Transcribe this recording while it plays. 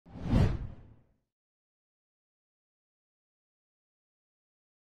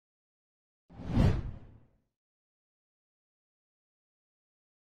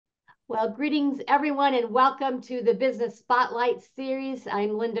Well, greetings everyone and welcome to the Business Spotlight series.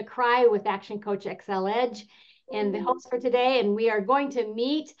 I'm Linda Cry with Action Coach XL Edge and the host for today. And we are going to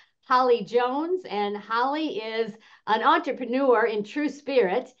meet Holly Jones. And Holly is an entrepreneur in true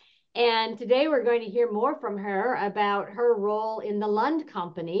spirit. And today we're going to hear more from her about her role in the Lund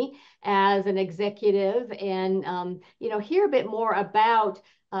Company as an executive and, hear a bit more about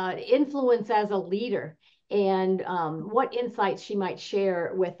influence as a leader and what insights she might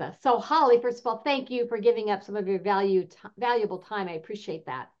share with us. So Holly, first of all, thank you for giving up some of your valuable time. I appreciate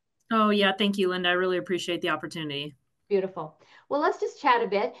that. Oh, yeah. Thank you, Linda. I really appreciate the opportunity. Beautiful. Well, let's just chat a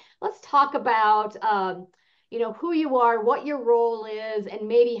bit. Let's talk about, who you are, what your role is, and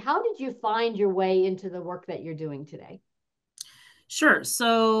maybe how did you find your way into the work that you're doing today? Sure.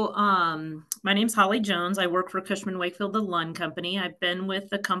 So, my name's Holly Jones. I work for Cushman Wakefield, the Lund Company. I've been with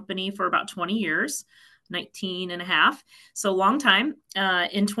the company for about 20 years, 19 and a half. So, long time.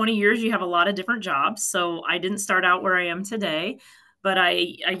 In 20 years, you have a lot of different jobs. So, I didn't start out where I am today, but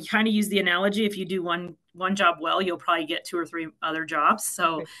I kind of use the analogy if you do one job well, you'll probably get two or three other jobs.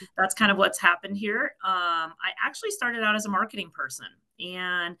 So, that's kind of what's happened here. I actually started out as a marketing person,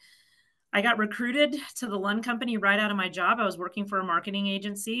 and I got recruited to the Lund Company right out of my job. I was working for a marketing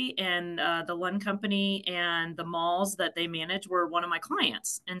agency, and the Lund Company and the malls that they manage were one of my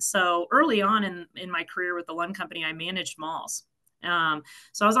clients. And so early on in my career with the Lund Company, I managed malls. So I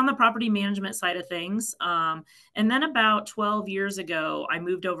was on the property management side of things. And then about 12 years ago, I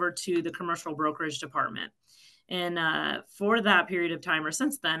moved over to the commercial brokerage department. And for that period of time, or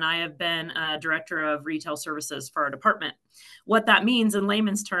since then, I have been director of retail services for our department. What that means in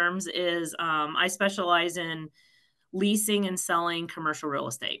layman's terms is I specialize in leasing and selling commercial real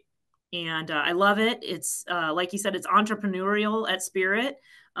estate. And I love it. It's like you said, it's entrepreneurial at spirit.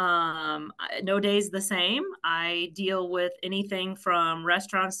 No day's the same. I deal with anything from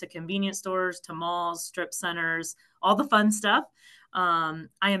restaurants to convenience stores to malls, strip centers, all the fun stuff. I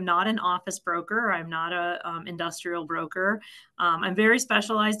am not an office broker. I'm not a industrial broker. I'm very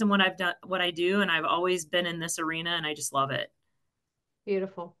specialized in what I do, and I've always been in this arena, and I just love it.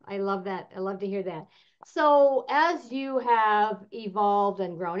 Beautiful. I love that. I love to hear that. So, as you have evolved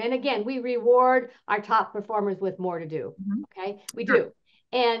and grown, and again, we reward our top performers with more to do. Mhm. Okay, we Sure. do.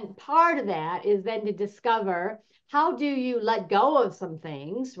 And part of that is then to discover how do you let go of some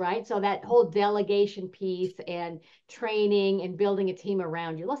things, right? So, that whole delegation piece and training and building a team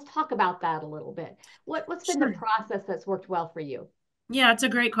around you. Let's talk about that a little bit. What's been the Sure. process that's worked well for you? Yeah, it's a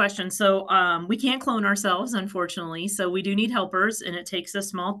great question. So, we can't clone ourselves, unfortunately. So we do need helpers, and it takes a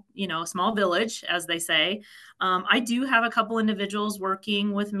small village, as they say. I do have a couple individuals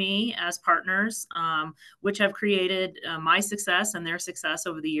working with me as partners, which have created my success and their success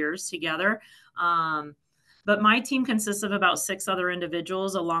over the years together. Um, but my team consists of about six other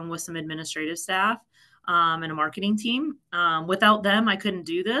individuals, along with some administrative staff. And a marketing team. Without them, I couldn't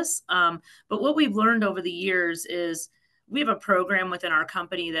do this. But what we've learned over the years is we have a program within our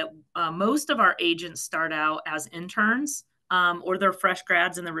company that most of our agents start out as interns, or they're fresh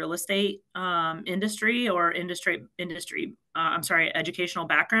grads in the real estate industry or educational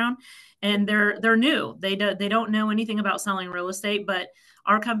background, and they're new. They don't know anything about selling real estate, but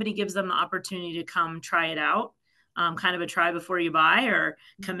our company gives them the opportunity to come try it out. Kind of a try before you buy or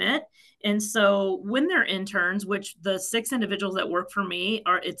commit. And so when they're interns, which the six individuals that work for me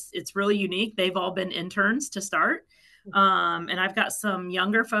it's really unique. They've all been interns to start. And I've got some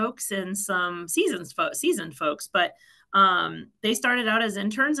younger folks and some seasoned folks, but they started out as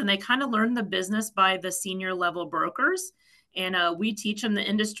interns, and they kind of learned the business by the senior level brokers. And we teach them the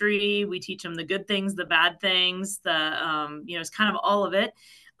industry, we teach them the good things, the bad things, it's kind of all of it.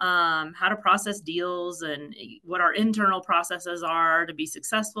 How to process deals and what our internal processes are to be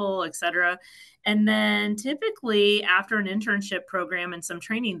successful, et cetera. And then typically after an internship program and some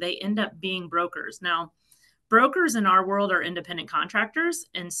training, they end up being brokers. Now, brokers in our world are independent contractors.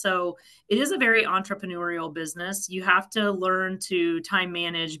 And so it is a very entrepreneurial business. You have to learn to time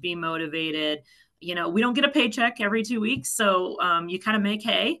manage, be motivated. We don't get a paycheck every 2 weeks. So you kind of make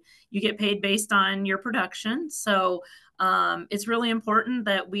hay. You get paid based on your production. So it's really important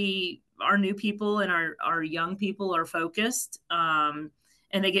that our new people and our young people are focused, and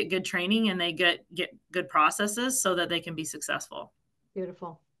they get good training and they get good processes so that they can be successful.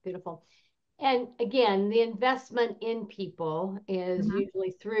 Beautiful, beautiful. And again, the investment in people is Mhm. usually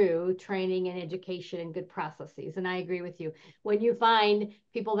through training and education and good processes. And I agree with you. When you find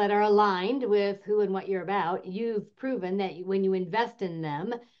people that are aligned with who and what you're about, you've proven that when you invest in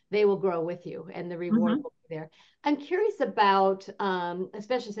them, they will grow with you and the reward Mhm. will be there. I'm curious about,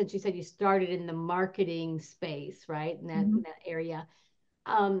 especially since you said you started in the marketing space, right? In that Mhm. area.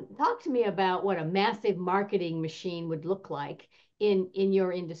 Talk to me about what a massive marketing machine would look like in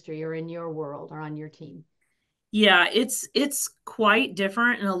your industry or in your world or on your team. Yeah, it's quite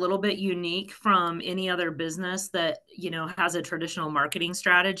different and a little bit unique from any other business that, has a traditional marketing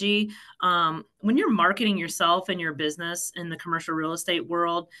strategy. When you're marketing yourself and your business in the commercial real estate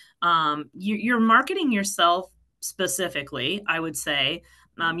world, you're marketing yourself specifically, I would say.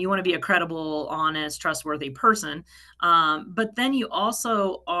 You want to be a credible, honest, trustworthy person. But then you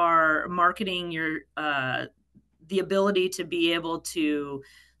also are marketing the ability to be able to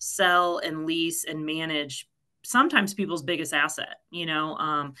sell and lease and manage sometimes people's biggest asset.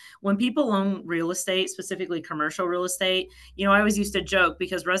 When people own real estate, specifically commercial real estate, I always used to joke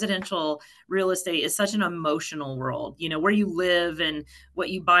because residential real estate is such an emotional world. Where you live and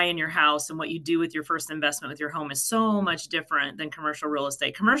what you buy in your house and what you do with your first investment with your home is so much different than commercial real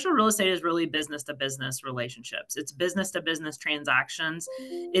estate. Commercial real estate is really business to business relationships. It's business to business transactions.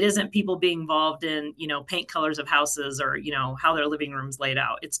 It isn't people being involved in, paint colors of houses or, how their living rooms laid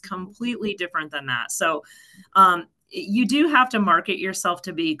out. It's completely different than that. So you do have to market yourself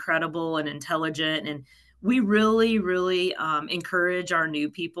to be credible and intelligent. And we really, really encourage our new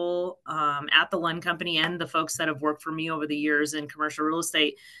people at the Lund Company and the folks that have worked for me over the years in commercial real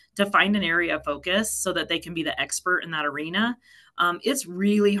estate to find an area of focus so that they can be the expert in that arena. It's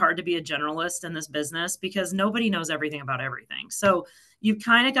really hard to be a generalist in this business because nobody knows everything about everything. So you've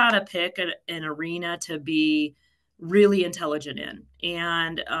kind of got to pick an arena to be really intelligent in.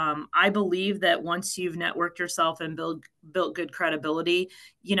 And I believe that once you've networked yourself and built good credibility,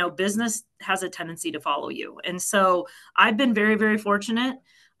 business has a tendency to follow you. And so I've been very, very fortunate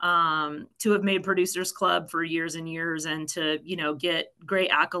to have made Producers Club for years and years and to, get great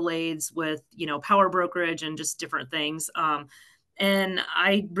accolades with, power brokerage and just different things. And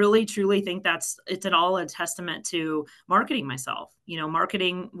I really truly think it's at all a testament to marketing myself,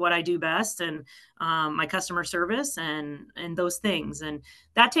 marketing what I do best and my customer service and those things. And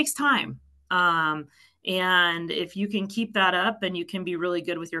that takes time. And if you can keep that up and you can be really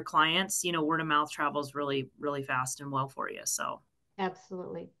good with your clients, word of mouth travels really, really fast and well for you. So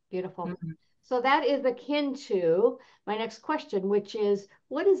Absolutely. Beautiful. mhm. So that is akin to my next question, which is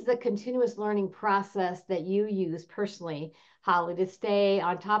what is the continuous learning process that you use personally, Holly, to stay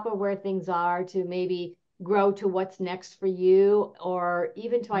on top of where things are, to maybe grow to what's next for you, or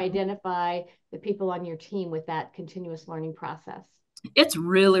even to identify the people on your team with that continuous learning process? It's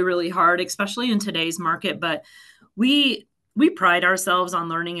really, really hard, especially in today's market, but we pride ourselves on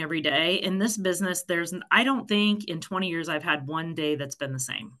learning every day. In this business, I don't think in 20 years I've had one day that's been the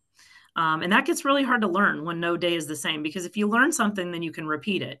same. And that gets really hard to learn when no day is the same, because if you learn something, then you can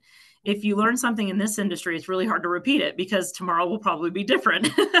repeat it. If you learn something in this industry, it's really hard to repeat it because tomorrow will probably be different.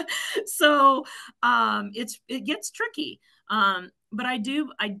 So it gets tricky. But I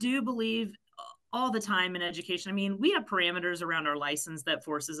do believe all the time in education. I mean, we have parameters around our license that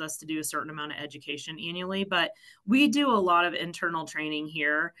forces us to do a certain amount of education annually, but we do a lot of internal training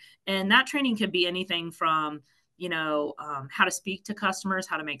here. And that training could be anything from, how to speak to customers,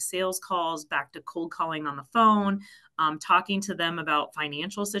 how to make sales calls, back to cold calling on the phone, talking to them about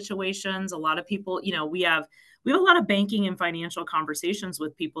financial situations. A lot of people, we have a lot of banking and financial conversations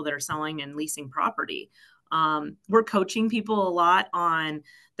with people that are selling and leasing property. We're coaching people a lot on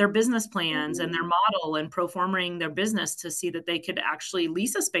their business plans and their model and proforming their business to see that they could actually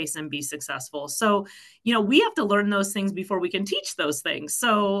lease a space and be successful. So, we have to learn those things before we can teach those things.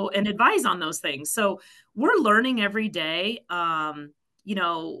 So, and advise on those things. So we're learning every day.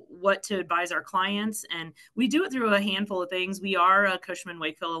 What to advise our clients. And we do it through a handful of things. We are a Cushman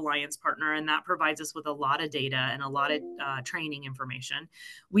Wakefield Alliance partner, and that provides us with a lot of data and a lot of training information.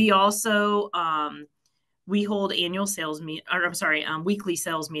 We also, we hold weekly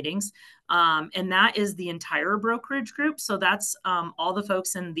sales meetings. And that is the entire brokerage group. So that's all the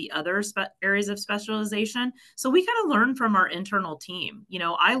folks in the other areas of specialization. So we kind of learn from our internal team.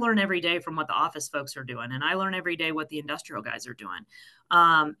 I learn every day from what the office folks are doing, and I learn every day what the industrial guys are doing.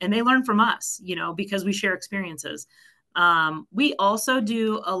 And they learn from us, because we share experiences. We also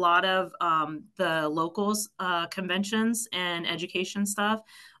do a lot of the locals conventions and education stuff.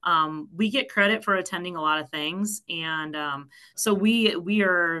 We get credit for attending a lot of things, and so we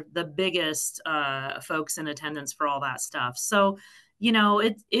are the biggest folks in attendance for all that stuff. So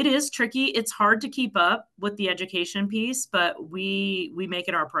it is tricky. It's hard to keep up with the education piece, but we make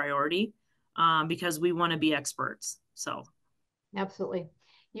it our priority because we want to be experts. So Absolutely.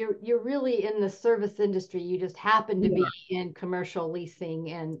 You're really in the service industry. You just happen to we be are. in commercial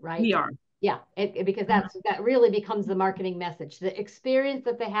leasing and right. We are. Yeah, because that really becomes the marketing message. The experience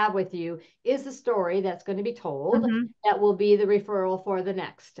that they have with you is the story that's going to be told. Mhm. That will be the referral for the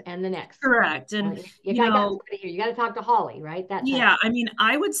next and the next. Correct. Uh, And, you you got know, somebody here. You got to talk to Holly, right? That type. yeah, I mean,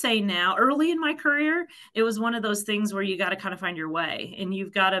 I would say now, early in my career, it was one of those things where you got to kind of find your way and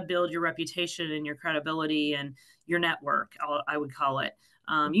you've got to build your reputation and your credibility and your network, I would call it.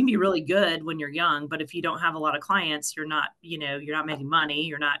 You can be really good when you're young, but if you don't have a lot of clients, you're not, you're not making money,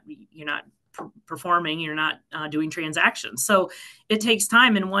 you're not performing, you're not doing transactions. So it takes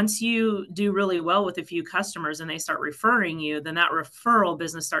time. And once you do really well with a few customers and they start referring you, then that referral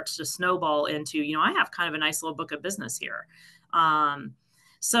business starts to snowball into, I have kind of a nice little book of business here. Um,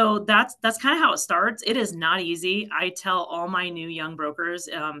 so that's kind of how it starts. It is not easy. I tell all my new young brokers,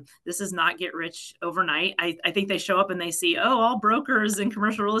 this is not get rich overnight. I think they show up and they see, oh, all brokers in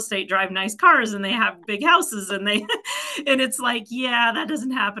commercial real estate drive nice cars and they have big houses and they, and it's like, yeah, that doesn't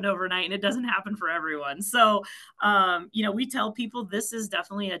happen overnight and it doesn't happen for everyone. So, we tell people this is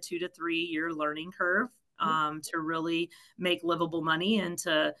definitely a 2 to 3 year learning curve to really make livable money and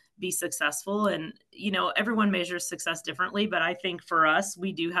to be successful. And, everyone measures success differently, but I think for us,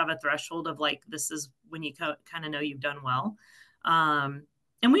 we do have a threshold of like, this is when you kind of know you've done well. And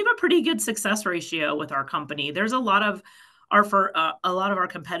we have a pretty good success ratio with our company. There's a lot of our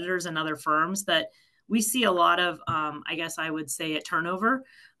competitors and other firms that we see a lot of, I guess I would say, at turnover.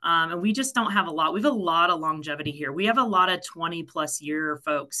 And we just don't have a lot. We have a lot of longevity here. We have a lot of 20+ year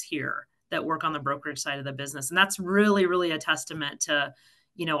folks here that work on the brokerage side of the business. And that's really, really a testament to,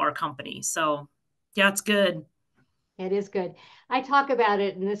 our company. So yeah, it's good. It is good. I talk about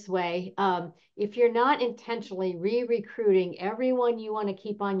it in this way. If you're not intentionally re-recruiting everyone you want to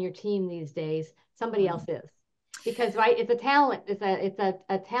keep on your team these days, somebody else is. Because right, it's a talent, it's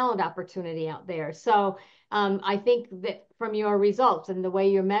a talent opportunity out there. So I think that from your results and the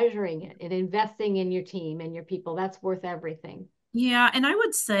way you're measuring it and investing in your team and your people, that's worth everything. Yeah. And I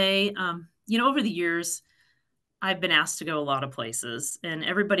would say, over the years, I've been asked to go a lot of places and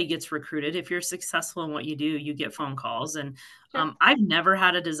everybody gets recruited. If you're successful in what you do, you get phone calls. And Sure. I've never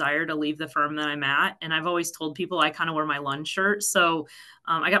had a desire to leave the firm that I'm at. And I've always told people I kind of wear my Lund shirt. So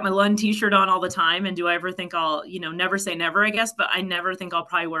I got my Lund t-shirt on all the time. And do I ever think I'll, never say never, I guess, but I never think I'll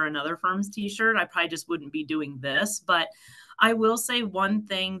probably wear another firm's t-shirt. I probably just wouldn't be doing this. But I will say one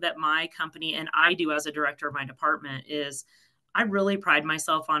thing that my company and I do as a director of my department is I really pride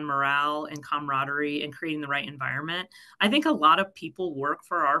myself on morale and camaraderie and creating the right environment. I think a lot of people work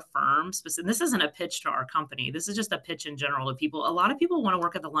for our firm. This isn't a pitch to our company. This is just a pitch in general to people. A lot of people want to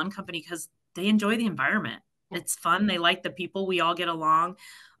work at the Lund Company because they enjoy the environment. Yeah. It's fun. They like the people. We all get along.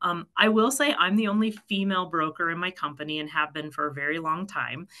 I will say I'm the only female broker in my company and have been for a very long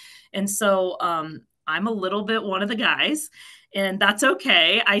time. And so I'm a little bit one of the guys, and that's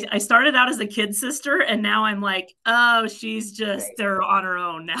okay. I started out as a kid sister, and now I'm like, oh, she's just Great. they're on her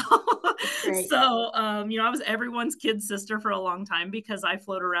own now. That's great. So, I was everyone's kid sister for a long time because I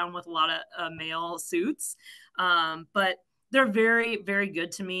float around with a lot of male suits. But they're very, very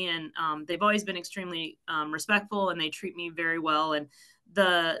good to me, and they've always been extremely respectful, and they treat me very well. And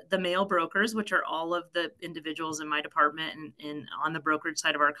the male brokers, which are all of the individuals in my department and on the brokerage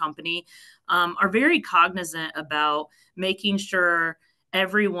side of our company, are very cognizant about making sure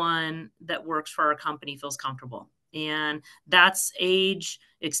everyone that works for our company feels comfortable. And that's age,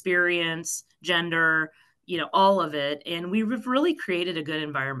 experience, gender, all of it. And we've really created a good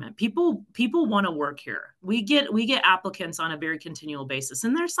environment. People want to work here. We get applicants on a very continual basis,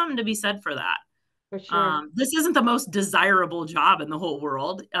 and there's something to be said for that. For sure. This isn't the most desirable job in the whole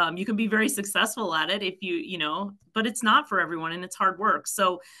world. You can be very successful at it if but it's not for everyone and it's hard work.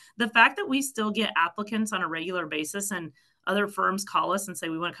 So the fact that we still get applicants on a regular basis and other firms call us and say,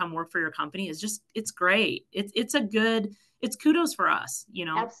 we want to come work for your company it's great. It's kudos for us.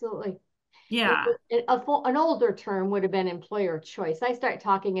 Absolutely. Yeah. An older term would have been employer choice. I start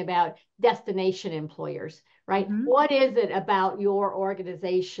talking about destination employers, right? Mm-hmm. What is it about your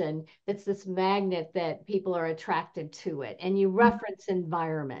organization that's this magnet that people are attracted to it? And you reference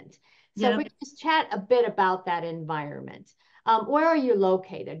environment. So if Yeah. we could just chat a bit about that environment. Where are you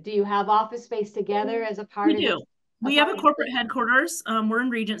located? Do you have office space together as a part We of do. this? A We have part a of corporate this? headquarters. We're in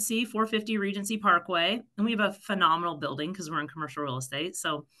Regency, 450 Regency Parkway, and we have a phenomenal building because we're in commercial real estate.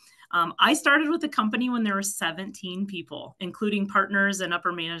 So I started with the company when there were 17 people, including partners and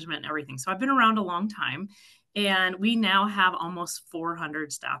upper management and everything. So I've been around a long time, and we now have almost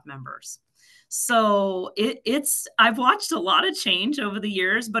 400 staff members. So I've watched a lot of change over the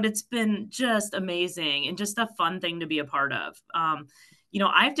years, but it's been just amazing and just a fun thing to be a part of.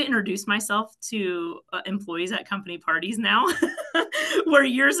 I have to introduce myself to employees at company parties now, where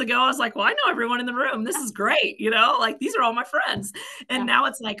years ago I was like, well, I know everyone in the room. This is great. Like these are all my friends. And now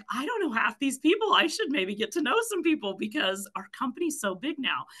it's like, I don't know half these people. I should maybe get to know some people because our company's so big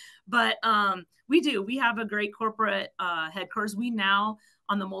now. But we have a great corporate headquarters. We now,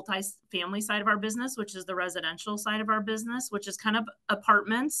 on the multi-family side of our business, which is the residential side of our business, which is kind of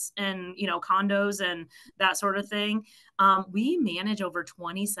apartments and, condos and that sort of thing. We manage over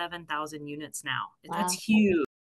 27,000 units now. Wow. That's huge.